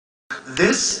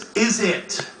this is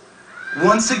it.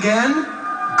 Once again,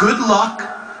 good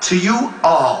luck to you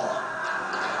all.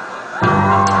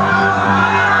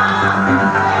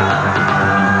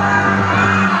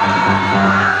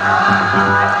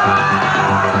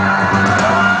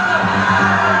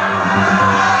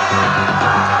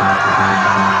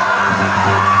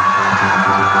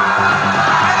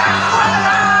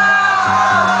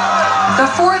 The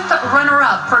fourth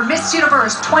runner-up for Miss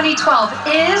Universe 2012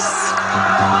 is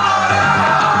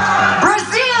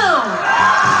Brazil!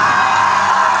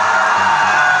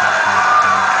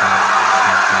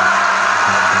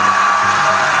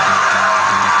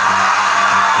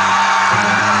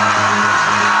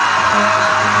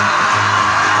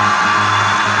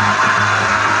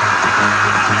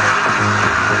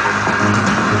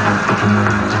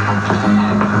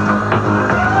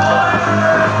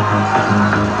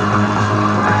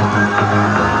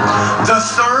 The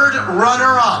third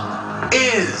runner-up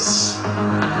is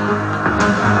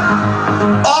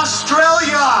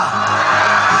Australia.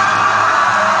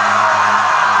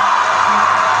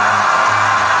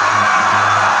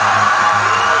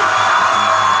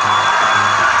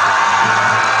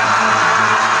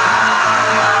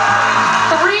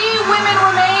 Three women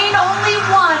remain, only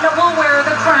one will wear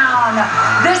the crown.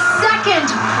 The second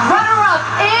runner-up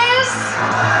is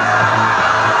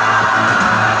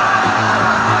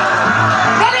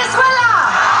Venezuela!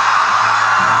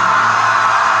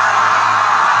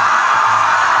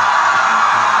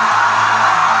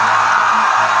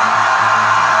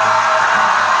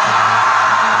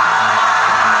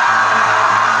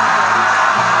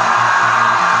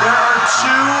 There are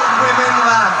two women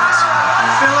left,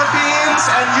 Philippines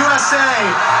and USA.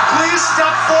 Please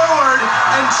step forward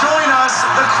and join us.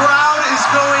 The crowd is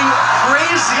going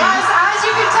crazy. Yes, as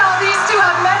you can tell, these two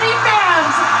have many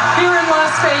fans here in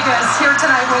Las Vegas, here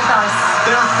tonight with us.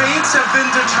 Their fates have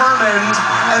been determined,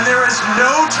 and there is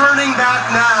no turning back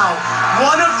now.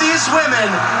 One of these women,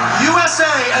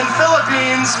 USA and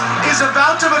Philippines, is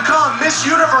about to become Miss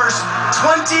Universe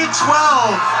 2012.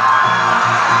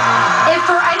 If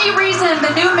for any reason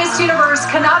the new Miss Universe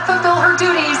cannot fulfill her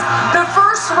duties, the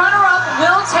first runner-up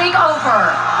will take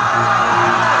over.